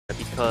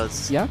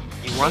because Yeah?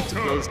 you want to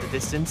close the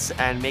distance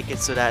and make it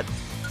so that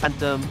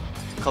Phantom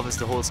covers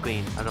the whole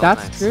screen at all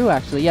That's times. true,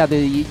 actually. Yeah,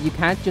 you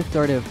can't just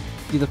sort of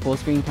do the full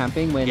screen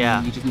camping when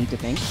you just need to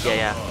think.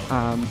 Yeah.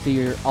 So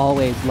you're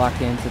always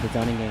locked into the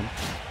zoning game.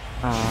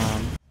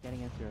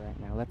 Getting into it right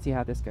now. Let's see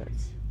how this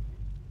goes.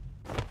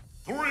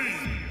 3,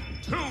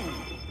 2,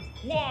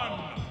 1,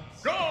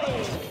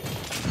 go!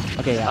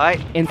 Okay, yeah.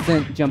 Alright.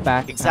 Instant jump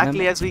back.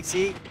 Exactly as we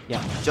see.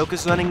 Yeah.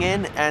 Joker's running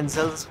in and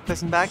Zelda's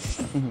pressing back.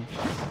 And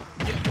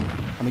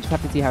we just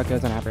have to see how it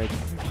goes on average.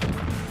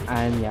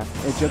 And yeah,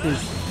 Joker's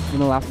in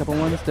the last couple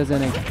ones doesn't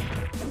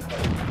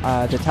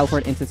the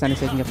teleport into center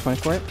stage and gets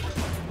punished for it.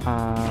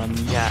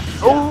 Yeah.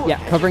 Oh! Yeah,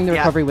 covering the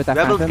recovery with that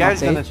Rebel Phantom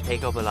Guard's off gonna stage.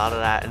 take up a lot of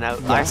that, and now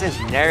Larsen's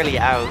nearly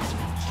out.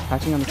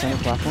 Catching on the center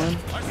platform.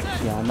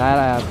 Yeah, and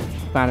that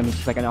Phantom is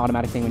just like an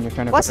automatic thing when you're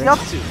trying to What's he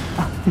recover.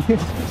 up to?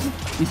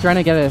 He's trying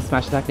to get a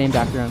smash attack named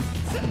after him.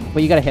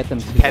 But you gotta hit them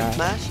to do Kev that.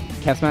 Smash?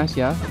 Kev Smash,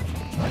 yeah.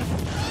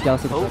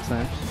 Jealous of the Kev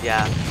Smash.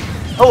 Yeah.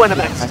 Oh, and a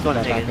back. I He's see going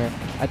to that take back it. here.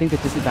 I think the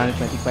disadvantage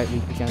might be quite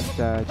weak against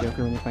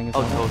Joker when you're playing as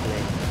Oh, Zelda.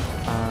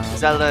 totally.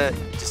 Zelda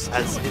just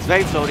is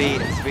very floaty,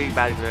 it's very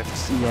bad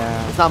drift.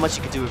 Yeah. There's not much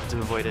you can do to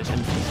avoid it.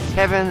 And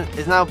Kevin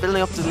is now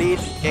building up the lead,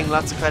 getting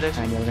lots of credit.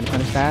 And yeah, we're gonna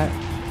punish that.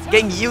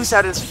 Getting use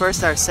out of his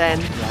first Arsene.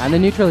 Yeah, and the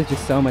neutral is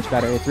just so much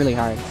better. It's really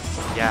hard.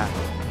 Yeah.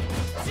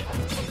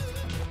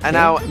 And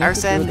now you have to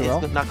Arsene do the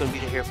roll. is not going to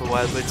be here for a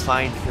while, but it's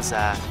fine because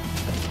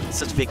it's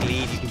such a big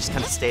lead. You can just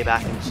kind of stay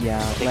back and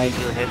take like,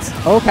 little hits.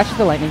 Oh, catches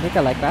the lightning kick.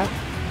 I like that.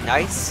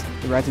 Nice.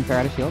 The rising star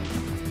out of shield.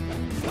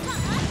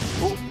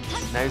 Oh,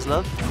 Nair's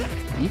love.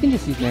 You can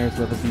just use Nair's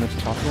love as much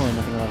as possible and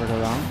nothing will ever go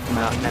wrong.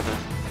 No, never.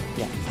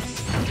 Yeah.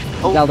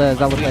 Oh, Zelda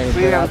players,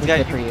 you that's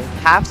good for you.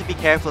 have to be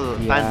careful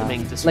Yeah.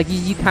 phantoming. Just Like,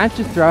 you can't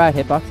just throw out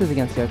hitboxes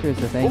against Joker is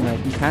the thing.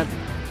 Like, you can't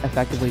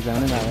effectively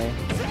zone in that way.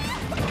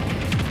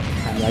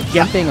 And, like,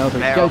 jumping over.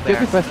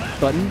 Joker's first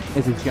button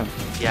is his jump.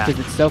 Yeah.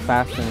 Because it's so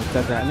fast and it's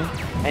so threatening.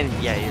 And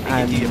yeah,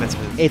 you do your best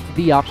move. It's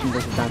the option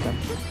versus Phantom.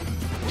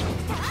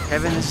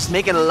 Kevin is just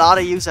making a lot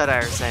of use out of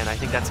Arsene. I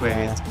think that's where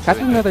he is.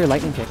 Catching another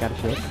lightning kick out of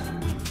shield.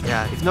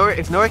 Yeah, if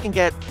Nora can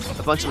get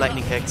a bunch of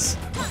lightning kicks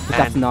But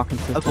that's not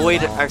consistent.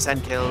 avoid at all.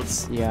 Arsene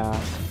kills. Yeah.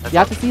 That's You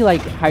have to see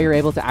like how you're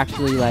able to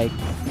actually like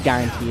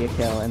guarantee a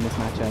kill in this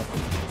matchup.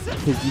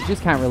 Because you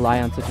just can't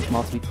rely on such a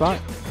small sweet spot.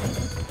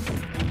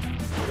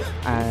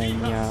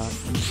 And yeah.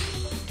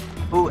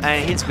 Ooh,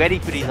 and he's ready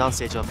for these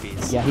onstage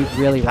upbeats. Yeah, he's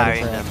really ready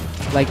Parrying for them.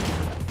 it. Like,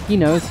 he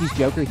knows he's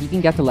Joker. He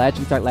can get to ledge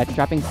and start ledge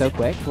trapping so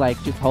quick.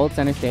 Like, just hold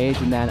center stage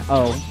and then,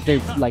 oh,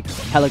 there's like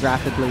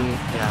telegraphically.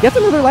 Gets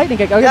another lightning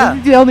kick. Okay, this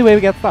is the only way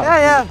we get stopped.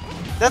 Yeah.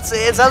 That's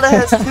it. Zelda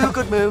has 2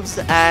 good moves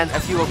and a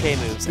few okay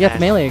moves. Yeah, it's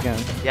melee again.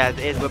 Yeah,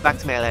 we're back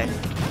to melee.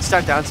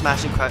 Start down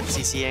smashing,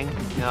 CCing,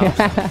 you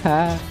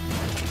know.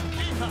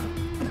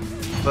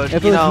 But,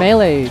 if it was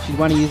melee, she'd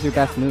want to use her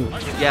best move.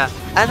 Yeah,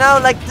 and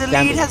now like the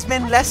lead has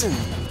been lessened.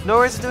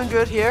 Nora's doing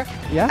good here,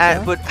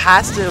 but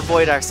has to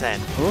avoid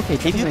Arsene. Okay,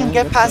 if you can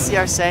get past the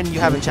Arsene, you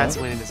have a chance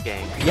of winning this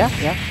game. Yeah,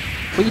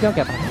 but you don't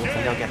get past the Arsene.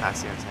 You don't get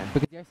past the Arsene.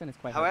 Because the Arsene is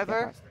quite hard to get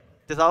However, past.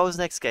 there's always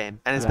next game,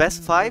 and it's best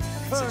of 5.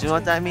 So do you know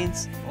what that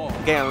means? We're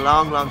getting a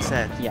long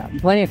set. Yeah,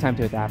 plenty of time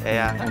to adapt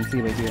and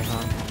see what you do.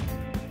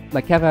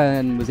 Like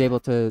Kevin was able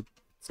to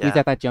squeeze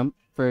out that jump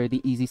for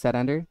the easy set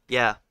ender.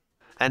 Yeah,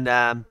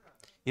 and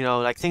you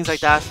know, like things like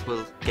that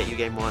will get you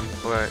game 1,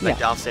 or like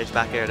the offstage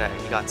back air that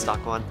you got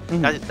stock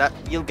 1. That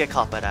you'll get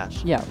caught by that.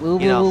 Yeah,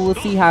 we'll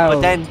see how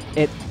but then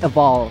it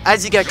evolves.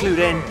 As you get clued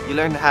in, you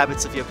learn the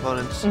habits of your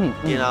opponent.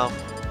 You know.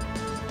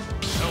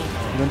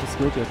 You went to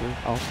school Joker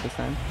all this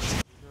time.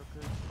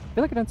 I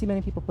feel like I don't see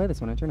many people play this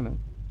one in tournament.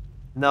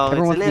 No,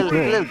 Everyone it's a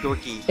little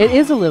dorky. It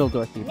is a little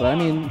dorky, but I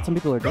mean, some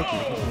people are dorky.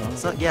 You know?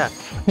 So yeah,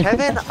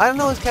 Kevin. I don't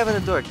know if Kevin a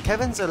dork.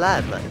 Kevin's a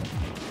lad, like.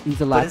 He's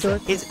a lad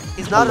dork.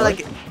 He's not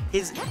like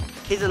he's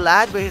a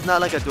lad, but he's not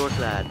like a dork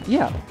lad.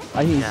 Yeah,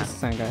 I think he's just a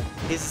sound guy.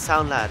 He's a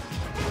sound lad.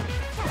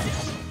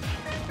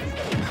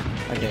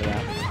 Okay,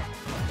 yeah.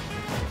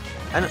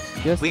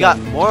 And we got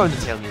more on the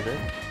tail meter.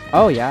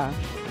 Oh yeah.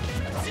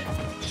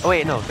 Oh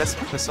wait, no, that's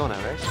Persona,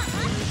 right?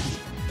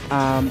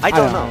 I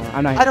don't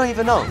know. I don't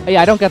even know.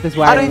 Yeah, I don't get this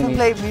wiring. I don't even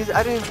play music.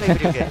 I don't even play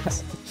video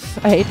games.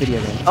 I hate video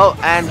games. Oh,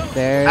 and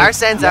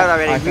Arsene's out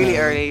already, really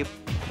early.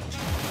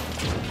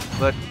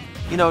 But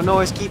you know,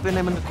 Noah's keeping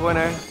him in the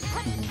corner.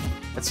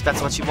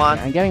 That's what you want.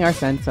 And getting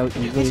Arsene so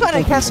easily. He's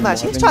trying to Kev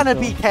Smash. He's trying to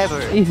beat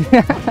Kevin.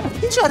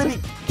 He's trying to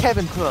beat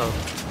Kevin Crow.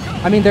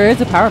 I mean, there is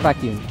a power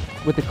vacuum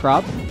with the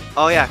Krob.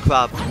 Oh yeah,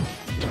 Krob.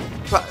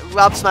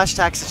 Rob smash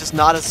attacks is just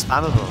not as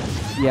spammable.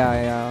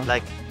 Yeah.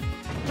 Like,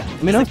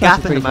 I mean, there's a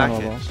gap in the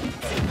market.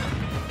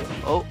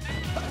 Oh,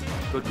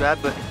 good grab,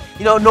 but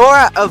you know,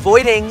 Nora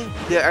avoiding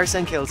the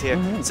Arsene kills here,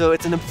 so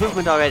it's an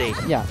improvement already.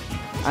 Yeah,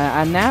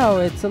 and now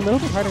it's a little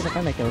bit harder to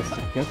find that kills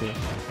to go through.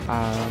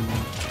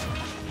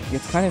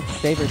 It's kind of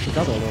favored to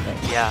Zelda a little bit.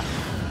 Yeah.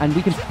 And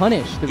we can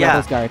punish the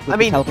Rebels Guard with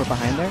the teleport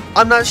behind there.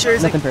 I'm not sure,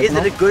 is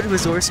it a good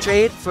resource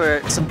trade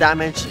for some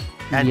damage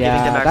and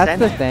giving them Arsene?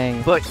 That's the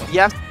thing. But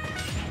you have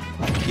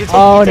you take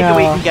no.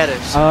 away, you can get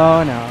it.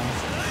 Oh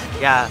no.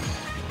 Yeah.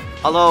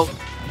 Although,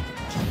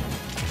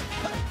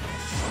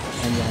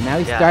 And yeah, now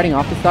he's starting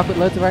off the stock with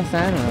loads of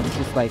Arsene, or it's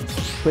just like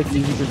quick,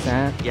 easy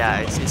percent. Yeah,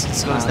 it's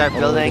going to start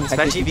building,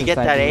 especially if you get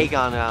that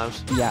Aegon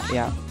out. Yeah,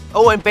 yeah.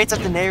 Oh, and baits up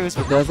the Nehru's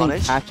with no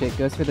punish. Doesn't catch it,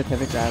 goes for the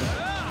pivot grab.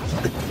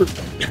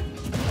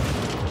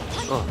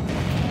 Oh.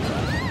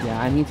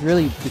 Yeah, and he's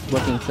really just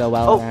working so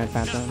well around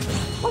Phantom.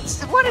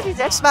 What are these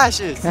F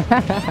smashes?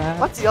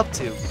 What's he up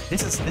to?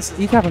 This is.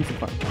 He's having some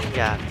fun.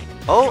 Yeah.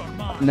 Oh.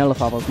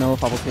 Nullifobbles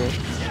here.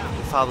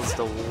 Nullifobbles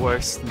the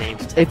worst name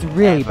to take. It's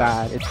really ever.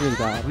 bad. It's really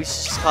bad. We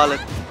should just call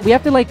it. We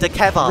have to like the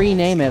Kevobbles.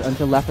 rename it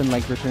until Leffen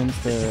like returns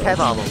to.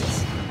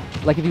 Kevobbles.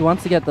 Like if he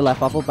wants to get the left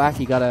bubble back,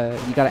 you gotta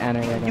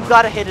enter it. You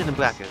gotta hit it in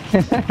bracket.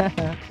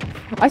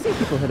 I see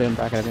people hit it in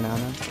bracket every now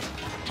and then.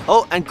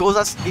 Oh, and goes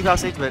out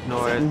stage with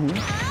Nora.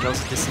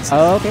 Knows the distance.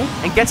 Oh, okay.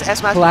 And gets S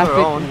smash of her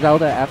own.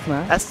 Zelda F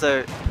smash. That's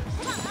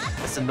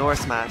the Nora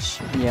smash.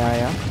 Yeah,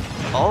 yeah.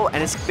 Oh,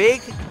 and it's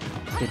big.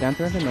 Okay, down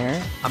throw in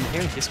there. I'm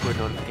hearing Discord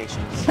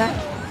notifications.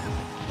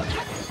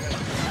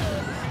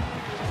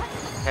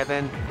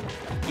 Kevin,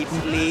 keeping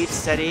the lead,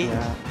 steady.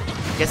 Yeah.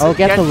 Gets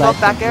the ledge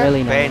back there.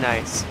 Really Very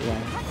nice. nice. Yeah.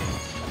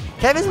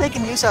 Kevin's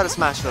making use out of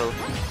Smash though.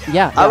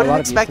 Yeah, I would have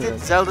expected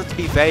Zelda to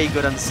be very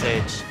good on the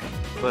stage,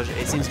 but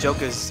it seems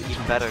Joker's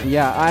even better.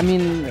 Yeah, I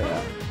mean,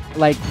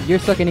 like you're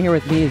stuck in here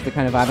with me is the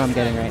kind of vibe I'm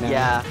getting right now.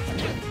 Yeah.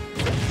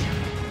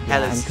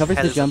 And covers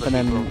the jump and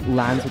then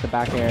lands with the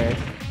back air.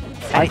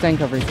 Arsene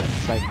covers it.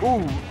 Like,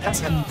 ooh,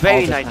 that's a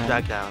very nice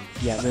drag down.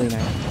 Yeah, really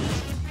nice.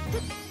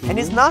 And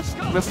he's not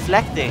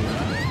reflecting.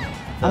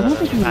 I don't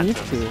think he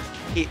needs to.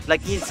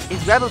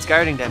 His Rebel's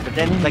guarding them, but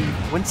then like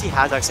once he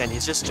has Arsene,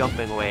 he's just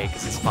jumping away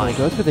because it's fine.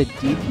 So he goes for the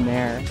deep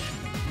nair.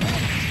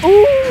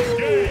 Ooh!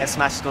 F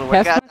smash is gonna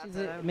work out.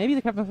 Maybe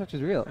the Kev smash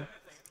is real.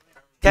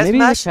 Kev maybe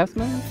smash? the Kev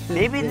smash?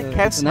 Maybe the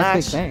Kev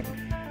smash thing.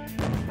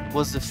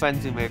 Was the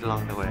friends we made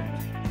along the way.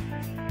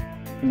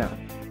 No.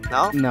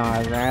 No? No,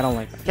 I don't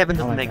like that. Kevin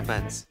doesn't make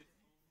friends.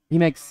 He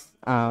makes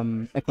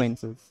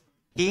acquaintances.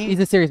 He's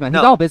a serious man.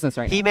 He's all business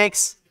right now. He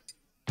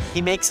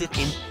makes it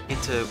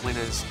into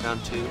winners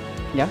round 2.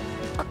 Yeah.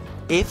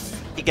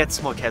 If he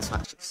gets more Kev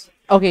smashes.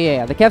 Okay,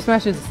 yeah. The Kev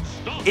smashes.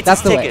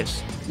 That's the ticket.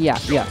 way. Yeah,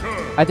 yeah.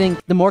 I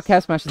think the more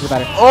Kev smashes, the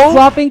better. Oh!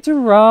 Swapping to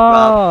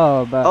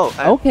Rob. Oh,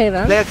 okay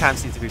then. Player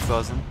cams need to be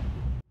frozen.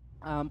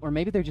 Or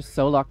maybe they're just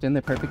so locked in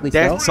they're perfectly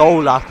still. They're so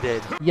locked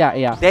in. Yeah,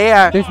 yeah. They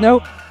are. There's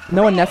no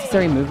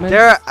unnecessary movement.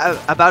 They're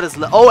about as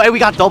oh, and we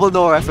got double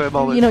Nora for a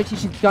moment. You know,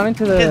 she's gone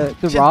into the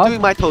Rob.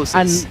 Doing mitosis.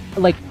 And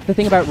like the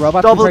thing about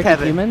robots double compared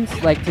Kevin. to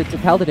humans, like to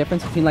tell the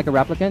difference between like a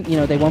replicant, you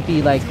know, they won't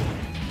be like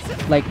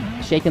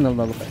shaking a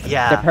little bit.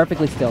 Yeah. They're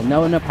perfectly still.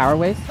 No power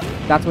waste.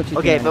 That's what she's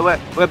doing. Okay, but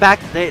we're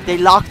back. They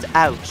locked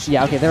out.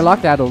 Yeah, okay, they're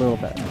locked out a little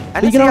bit. And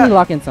but you can only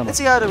lock in some. Let's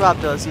see how the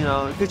Rob does, you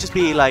know. It could just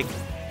be like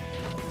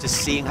just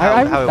seeing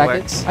how it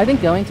works. I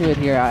think going to it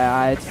here,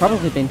 it's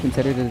probably been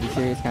considered as a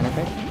serious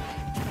counterpick.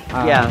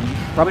 Yeah.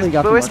 Probably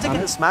got but we're sticking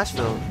to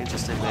Smashville,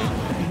 interestingly.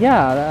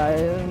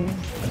 Yeah.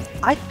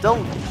 I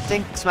don't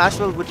think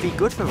Smashville would be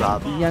good for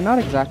Rob. Yeah, not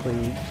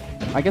exactly.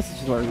 I guess it's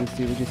just what we're used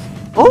to. We just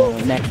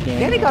next game.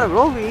 Yeah, he got a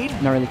roll read.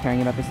 Not really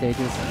caring about the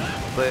stages.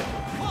 But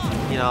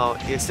you know,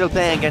 you're still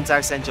playing against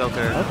Arsene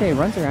Joker. Okay,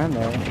 runs around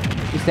there.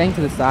 He's staying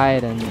to the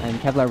side, and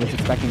Kevlar was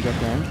expecting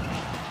Joker in.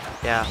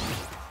 Yeah.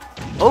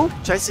 Oh,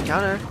 tries to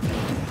counter.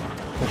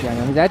 But yeah,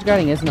 no, his edge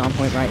guarding isn't on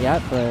point right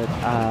yet, but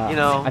you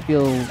know, I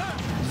feel he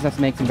just has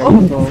to make some very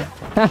control.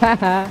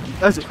 That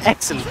was an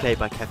excellent play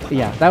by Kevin.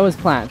 Yeah, that was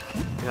planned.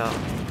 Yeah.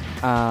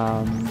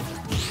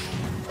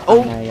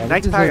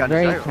 Nice parry on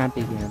very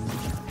campy game.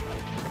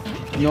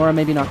 Nora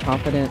maybe not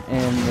confident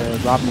in the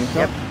Rob neutral.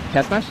 Yep.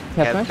 Kev smash?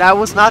 Kev smash? That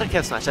was not a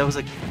Kev smash. That was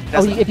a.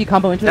 If you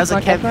combo into it, it's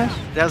not Kev smash?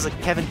 That was a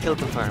Kevin kill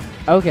confirm.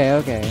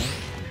 Okay.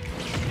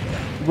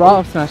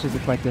 Raw smashes are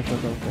quite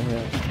difficult to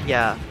hit.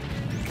 Yeah.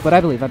 But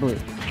I believe.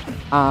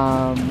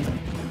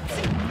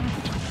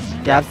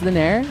 Grabs the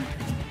nair.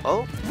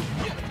 Oh.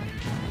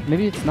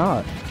 Maybe it's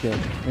not good.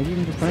 Maybe you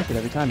can just punish it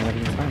every time and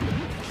everything's fine.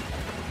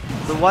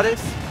 But what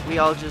if we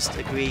all just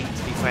agree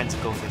to be friends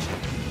and go fishing?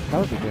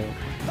 That would be good.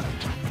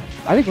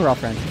 I think we're all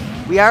friends.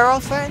 We are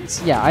all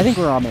friends? Yeah, I think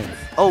we're all mates.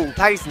 Oh,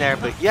 parry's in there,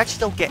 but you actually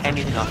don't get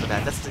anything off of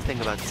that. That's the thing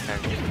about this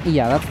character.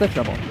 Yeah, that's the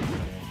trouble.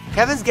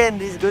 Kevin's getting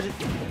these good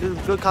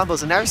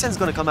combos, and Arsene's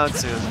going to come out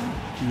soon.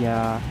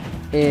 Yeah,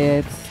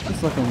 it's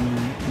just looking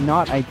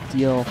not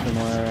ideal for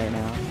Nora right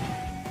now.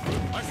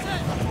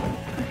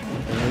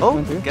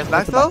 Oh, gets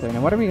back though? Now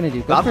what are we going to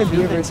do? Go for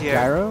Via versus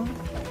Gyro.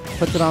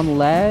 Puts it on the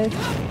ledge.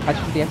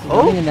 Catches the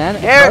extra and then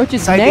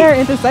approaches Nair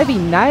into Sivy.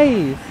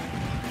 Nice!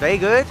 Very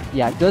good.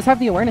 Yeah, does have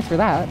the awareness for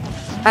that.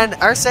 And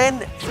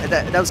Arsene,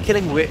 that was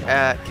killing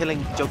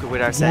Joker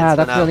with Arsene. Yeah,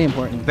 that's really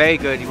important. Very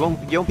good. You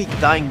won't be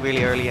dying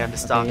really early on the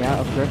stock. Okay, yeah,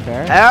 observe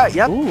fair.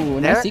 Yep. Ooh,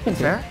 nice sequence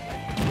here.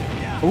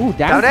 Ooh,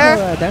 down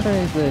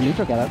is the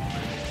neutral getup.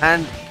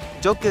 And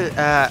Joker,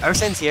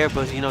 Arsene's here,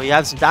 but you know you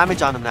have some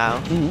damage on him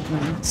now.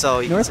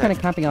 So Nora's kind of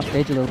camping off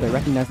stage a little bit,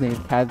 recognizing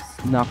that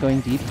Kev's not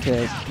going deep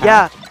to.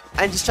 Yeah,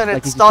 and just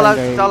trying to stall out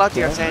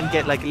the Arsene,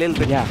 get like a little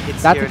bit. Yeah,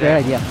 that's a great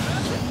idea.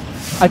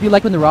 I feel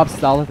like when the Robs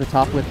stall at the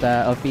top with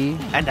OP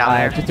and down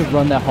there, just to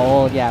run the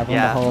whole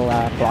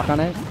block on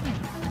it.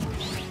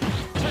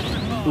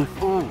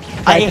 Ooh.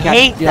 I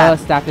hate that.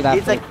 Just after that.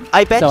 It's like,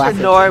 I bet so you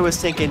acid. Nora was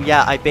thinking,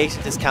 yeah, I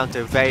baited this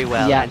counter very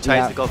well Yeah, and tries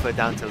yeah. to go for a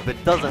down tilt, but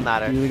it doesn't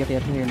matter. Do we get the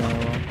up here? No.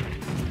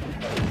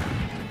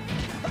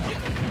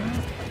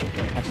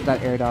 Catches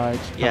that air dodge.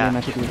 Yeah,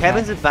 Meant to do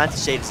Kevin's that. advantage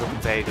shade is looking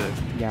very good.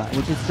 Yeah,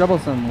 which is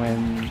troublesome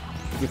when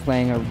you're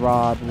playing a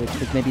Rob, which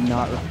is maybe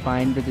not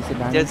refined for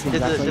disadvantage.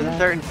 There's a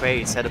certain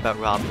phrase said about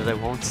Rob that I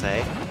won't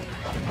say.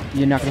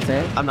 You're not going to say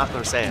it? I'm not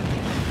going to say it.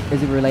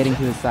 Is it relating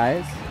to his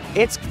size?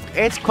 It's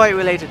quite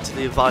related to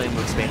the volume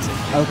of spacing.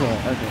 Okay.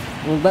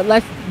 Well,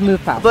 let's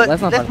move past. But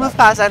let's move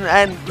past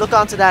and look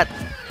onto that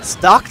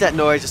stock that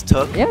Nora just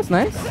took. Yeah, it's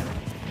nice.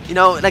 You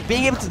know, like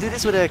being able to do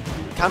this with a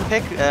counter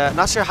pick.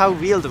 Not sure how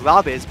real the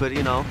Rob is, but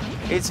you know,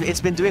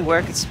 it's been doing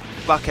work. It's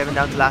brought Kevin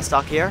down to last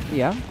stock here.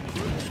 Yeah.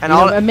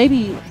 And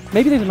maybe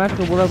there's a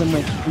magical world in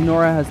which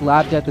Nora has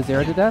labbed at the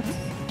 0 to deaths.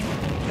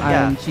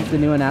 And she's the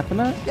new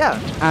anathema. Yeah.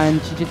 And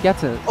she just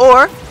gets it.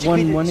 Or she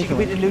could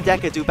be the new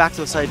Deca, do back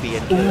to a side B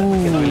and get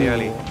really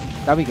early.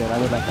 That'd be good. I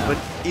would like that. But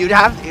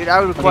that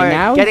would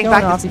require getting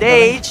back to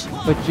stage.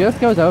 But just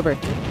goes over.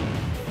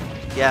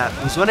 Yeah,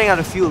 he was running out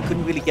of fuel.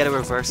 Couldn't really get a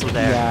reversal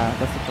there. Yeah,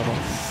 that's the trouble.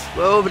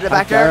 Whoa, but the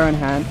back air in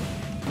hand.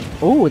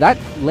 Oh, that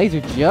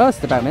laser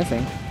just about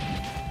missing.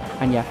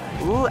 And yeah.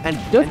 Ooh, and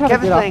does have a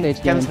good playing,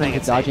 offstage game in terms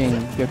of dodging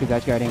Goku's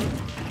edge guarding.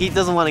 He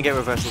doesn't want to get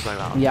reversals by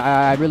Rob. Yeah,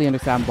 I really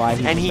understand why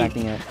he's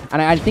expecting it.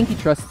 And I think he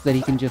trusts that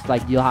he can just,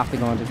 like, you'll have to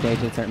go onto stage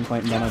at a certain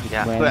point and then I'll just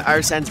win. But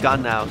Arsene's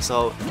gone now,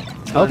 so...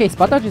 Okay,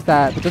 spot dodges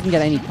that, but doesn't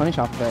get any punish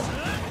off of it.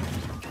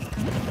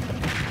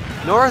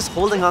 Nora's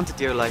holding on to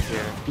dear life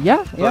here.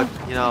 Yeah, but,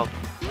 you know...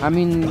 I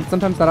mean,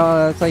 sometimes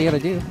that's all you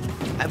gotta do.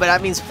 But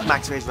that means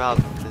max raise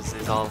Rob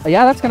is all...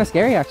 Yeah, that's kind of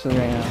scary, actually,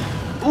 right now.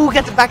 Ooh,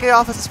 get the back air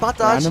off as a spot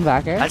dodge. Random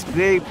back air. That's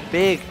very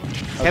big.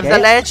 Okay. The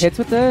ledge. Hits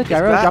with the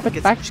gyro, drop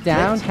it back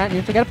down, can't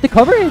neutral, get up the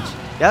coverage.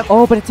 Yep.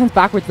 Oh, but it turns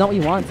backwards, not what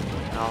you want.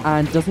 No.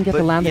 And doesn't get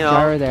to land the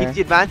gyro there. Keeps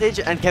the advantage,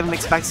 and Kevin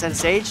makes back to center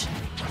stage.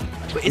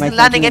 But isn't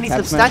landing any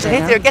substantial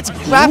hit there. Gets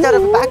grabbed out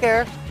of the back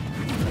air.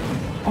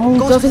 Oh,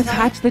 doesn't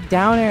catch the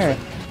down air.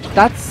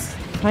 That's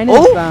kind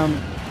of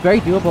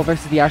very doable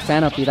versus the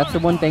Arsene up B. That's the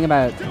one thing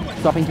about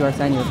swapping to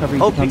Arsene, your recovery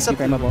becomes too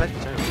frameable.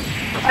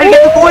 I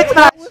get the point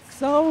match.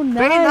 So nice.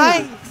 Very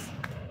nice.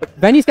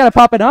 Benny's got to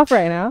pop it off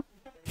right now.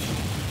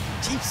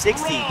 Cheap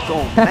 60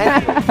 going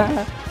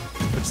mental.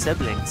 With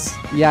siblings.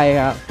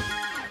 Yeah.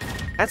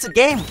 That's a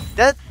game.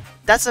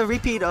 That's a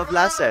repeat of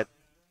last set.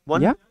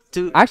 One,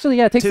 two. Actually,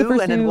 yeah, it takes the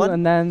first and then two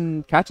and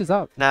then catches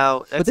up.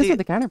 Now, but this is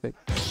the counter pick.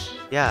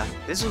 Yeah,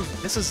 this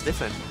was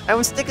different. I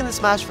was sticking the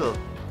Smashville.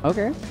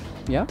 Okay.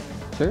 Yeah.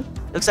 Sure.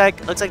 Looks like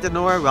the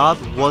Nora Rob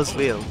was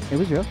real. It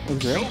was real.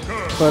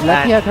 But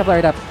let's see how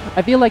Kevinlar up.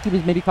 I feel like he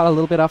was maybe caught a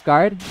little bit off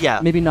guard. Yeah.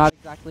 Maybe not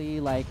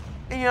exactly like.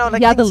 And, you know, like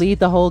he had the lead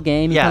the whole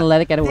game. You kind of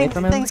let it get away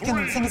from him. Things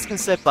can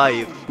slip by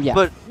you. Yeah.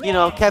 But you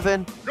know,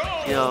 Kevin,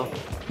 you know,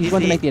 he's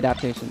one to make the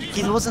adaptation.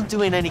 He wasn't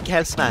doing any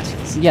Kev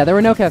smashes. Yeah, there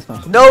were no Kev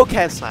smashes. No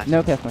Kev smashes.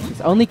 No Kev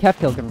smashes. Only Kev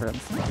kill confirms.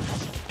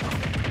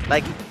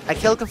 Like a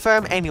kill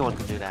confirm, anyone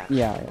can do that.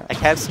 Yeah. A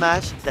Kev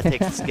smash, that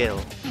takes skill.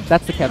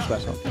 That's the Kev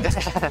special.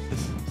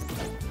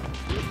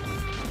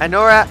 And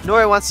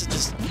Nora wants to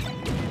just,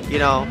 you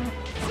know,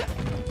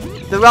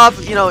 the Rob,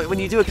 you know, when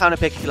you do a counter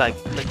pick like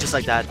just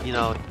like that, you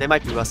know, they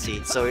might be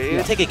rusty. So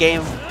you take a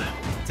game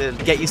to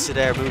get used to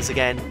their moves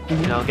again,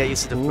 you know, get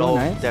used to the flow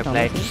of their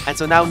play. And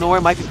so now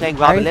Nora might be playing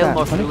Rob a little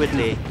more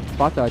fluidly.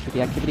 Spot dodge with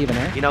the activity of an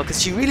air. You know,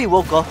 because she really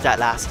woke up that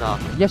last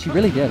stock. Yeah, she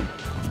really did.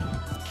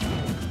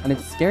 And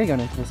it's scary going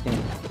into this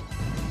game.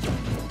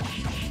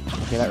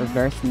 Okay, that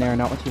reverse in there,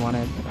 not what you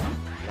wanted.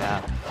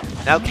 Yeah.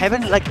 Now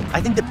Kevin, like,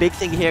 I think the big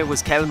thing here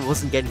was Kevin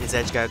wasn't getting his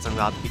edge guards on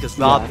Rob because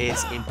Rob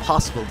is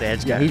impossible to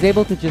edge guard. Yeah, he's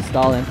able to just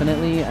stall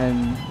infinitely,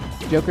 and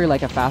Joker,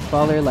 like a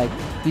fastballer, like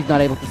he's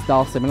not able to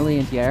stall similarly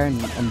into the air and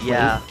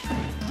yeah.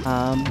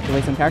 The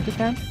way some characters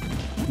can.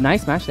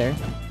 Nice match there.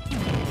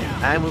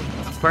 And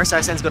first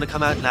Arsene's going to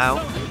come out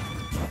now.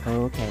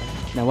 Okay.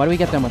 Now what do we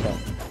get done with it?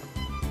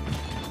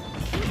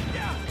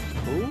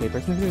 Okay,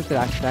 person who's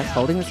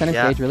holding the center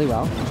stage really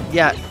well.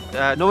 Yeah,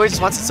 Nora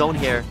just wants his zone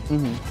here.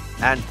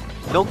 And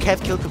no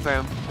Kev kill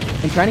confirm.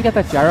 And trying to get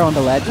that gyro on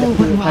the ledge,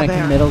 kind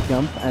of middle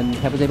jump, and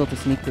Kev was able to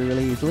sneak through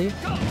really easily.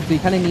 So you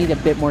kind of need a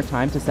bit more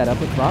time to set up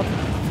with Rob.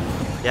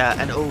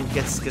 Yeah, and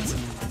gets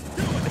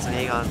some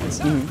egg on this.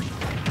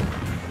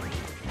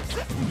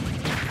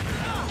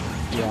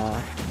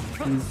 Yeah.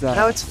 He's,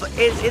 now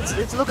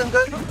it's looking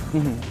good.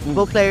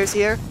 Both players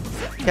here.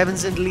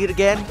 Kevin's in the lead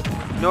again.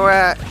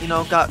 Nora, you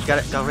know, got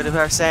rid of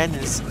Arsene.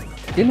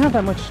 Didn't have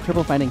that much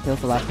trouble finding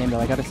kills the last game though,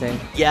 I gotta say.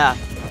 Yeah.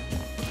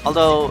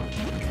 Although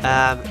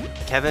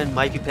Kevin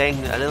might be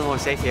playing a little more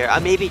safe here.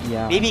 Maybe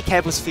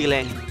Kev was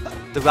feeling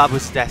the Rob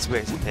was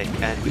desperate to pick,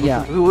 and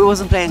he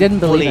wasn't playing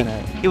fully.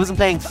 He wasn't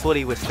playing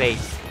fully with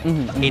faith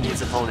in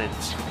his opponent.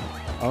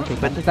 Okay,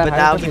 but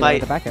now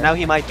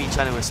he might be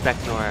trying to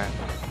respect Nora.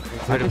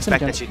 To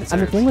respect that she deserves.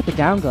 And the thing with the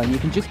down gun, you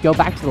can just go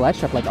back to the ledge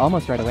trap like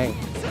almost right away.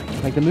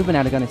 Like the movement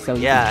out of gun is so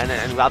easy. Yeah,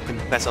 and Rob can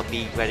press up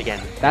B right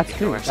again. That's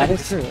true. That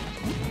is true.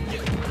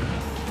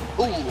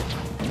 Ooh.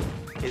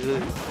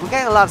 We're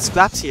getting a lot of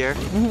scraps here.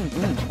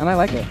 And I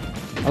like it.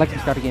 I like the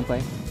scrappy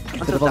gameplay.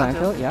 Double down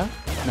tilt, yeah.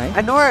 Nice.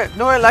 And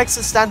Nora likes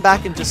to stand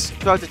back and just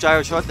throw out the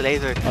gyro short the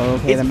laser.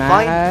 Okay, It's the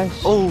fine. mash.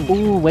 Oh.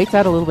 Ooh, waits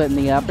out a little bit in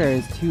the up air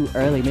is too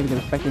early. Maybe they're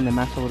expecting the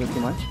mash a little bit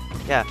too much.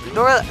 Yeah,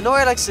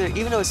 Nora likes to,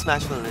 even though it's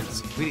Smashville and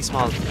it's really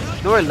small,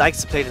 Nora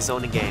likes to play the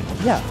zoning game.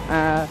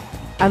 Yeah,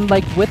 and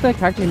like with a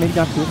character you maybe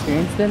not too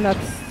experienced in,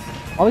 that's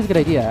always a good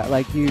idea.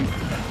 Like you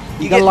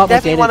got a lot more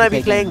definitely data want to to be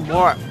take playing in.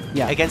 more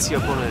Yeah. against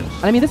your opponent.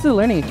 And I mean, this is a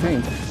learning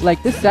experience.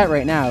 Like this set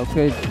right now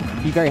could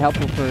be very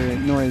helpful for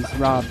Nora's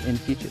Rob in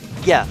future.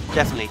 Yeah,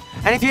 definitely.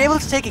 And if you're able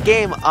to take a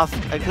game off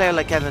a player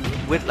like Kevin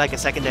with like a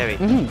secondary,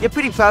 you're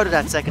pretty proud of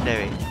that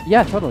secondary.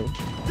 Yeah, totally.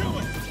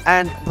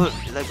 But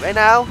like right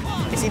now,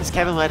 it seems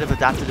Kevin might have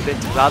adapted a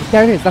bit to Rob.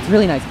 There it is. That's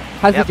really nice.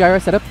 Has Yep. the gyro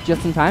set up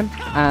just in time,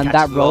 and Catch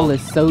that the roll roll.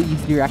 is so easy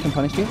to react and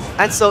punish you.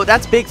 And so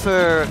that's big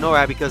for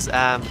Nora because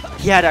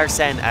he had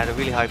Arsene at a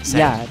really high percent.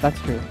 Yeah, that's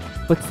true.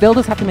 But still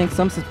does have to make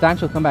some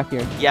substantial comeback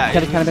here. Yeah,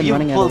 Could have kind of been you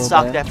running it a full little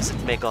stock bit. deficit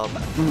to make up.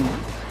 Mhm.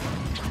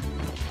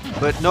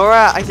 But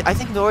Nora, I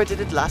think Nora did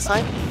it last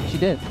time, She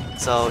did.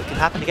 so it can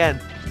happen again.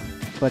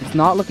 But it's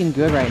not looking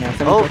good right now.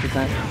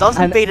 74%.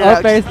 Doesn't And bait it up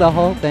out. airs the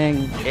whole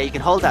thing. Yeah, you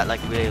can hold that like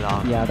really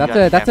long. Yeah, You that's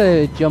gotta be that's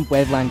careful. a jump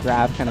waveland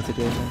grab kind of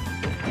situation.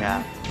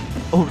 Yeah.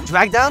 Oh,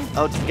 drag down?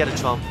 Oh, didn't get a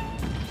trump.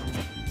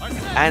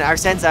 And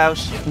Arsene's out.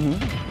 Mhm.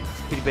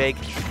 Pretty big.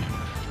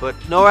 But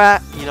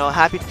Nora, you know,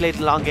 happy to play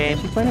the long game.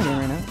 She's playing a game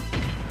right now.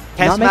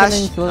 Can Not smash.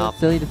 making any No.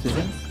 silly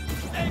decisions.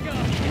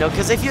 You know,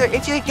 because if you're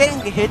getting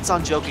hits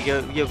on Joker,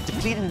 you're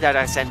depleting that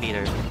Arsene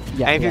meter.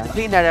 Yeah, And if you're yeah.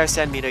 depleting that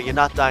Arsene meter, you're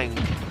not dying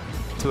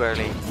too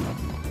early.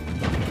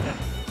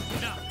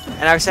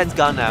 And Arsene's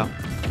gone now.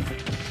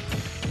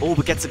 Oh,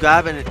 but gets the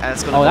grab and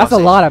it's gonna. Oh, that's a boss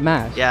it. lot of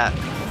mash. Yeah.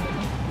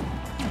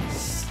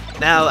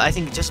 Now I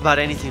think just about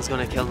anything's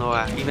gonna kill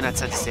Nora, even at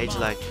center stage.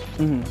 Like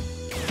Mhm.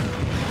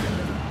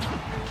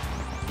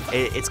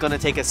 it's gonna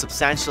take a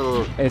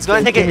substantial. It's It's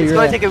gonna take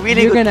a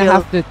really You're good gonna kill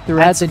have to and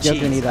thread some the Joker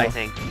cheese, needle. I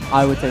think.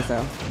 I would say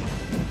so.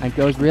 And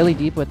goes really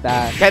deep with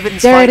that.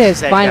 Kevin's There fine it with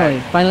is. his Finally,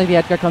 Edgar. finally the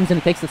Edgar comes in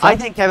and takes the I top.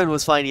 think Kevin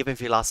was fine even if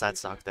he lost that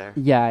stock there.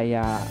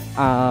 Yeah.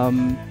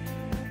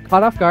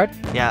 Caught off guard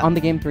Yeah. on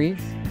the game 3s,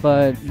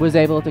 but was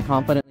able to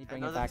confidently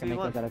bring it Another back and make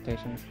 3-1. those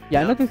adaptations.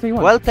 Yeah, another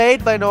 3-1. Well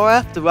played by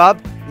Nora. The Rob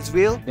is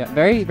real. Yeah,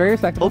 very, very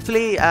respectable.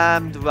 Hopefully,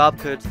 the Rob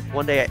could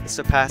one day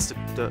surpass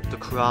the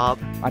Krob,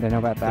 I don't know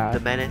about that. the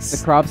Menace.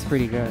 The Crob's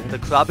pretty good. The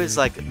Krob is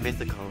like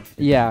mythical.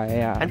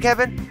 Yeah. And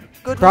Kevin,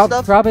 good Crob,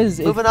 stuff. Crob is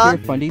Moving pure on.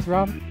 fundies,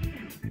 Rob.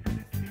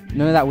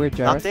 None of that weird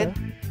gyro Locked stuff.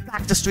 in.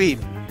 Back to stream.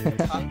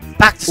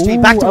 Back to stream.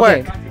 Ooh, Back to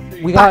okay. work.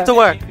 We Back got to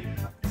work.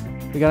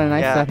 we got a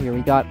nice Yeah. set here.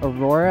 We got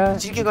Aurora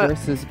Did you get-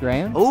 versus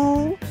Graham.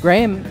 Ooh,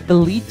 Graham, the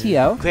lead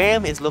TO.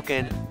 Graham is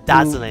looking who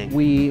dazzling.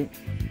 we're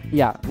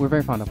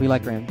very fond of. We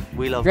like Graham.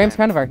 We love Graham's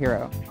Graham. kind of our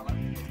hero.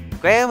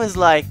 Graham's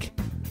like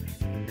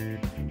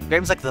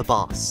the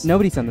boss.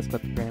 Nobody send this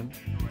clip to Graham.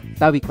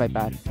 That would be quite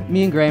bad.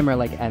 Me and Graham are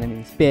like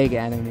enemies, big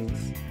enemies.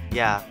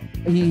 Yeah.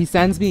 He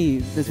sends me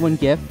this one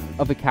gif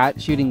of a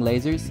cat shooting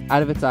lasers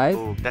out of its eyes,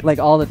 Ooh, that's- like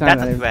all the time.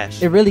 that's a and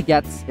threat. it really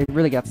gets.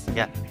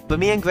 Yeah. But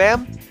me and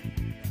Graham,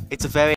 it's a very